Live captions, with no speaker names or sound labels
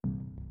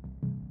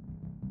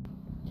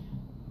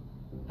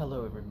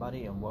Hello,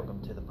 everybody, and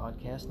welcome to the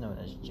podcast known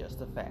as Just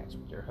the Facts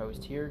with your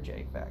host here,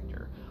 J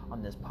Factor.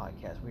 On this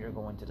podcast, we are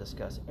going to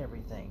discuss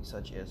everything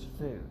such as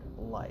food,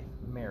 life,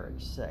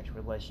 marriage, sex,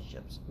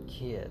 relationships,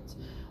 kids,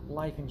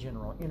 life in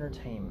general,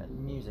 entertainment,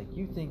 music.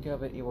 You think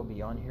of it, it will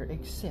be on here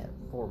except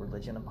for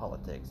religion and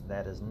politics.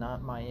 That is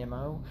not my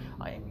MO.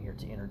 I am here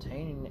to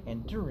entertain,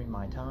 and during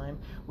my time,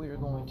 we are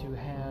going to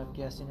have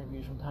guest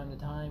interviews from time to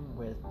time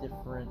with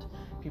different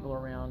people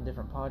around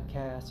different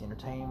podcasts,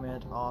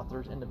 entertainment,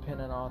 authors,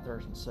 independent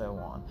authors, and so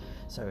on.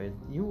 So if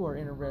you are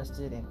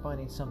interested in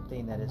finding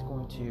something that is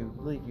going to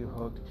leave you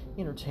hooked,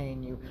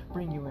 entertain you,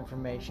 bring you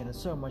information, and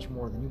so much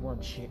more than you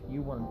want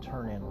to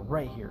turn in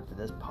right here to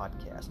this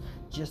podcast,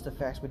 Just the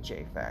Facts with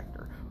J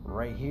Factor,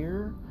 right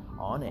here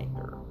on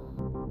Anchor.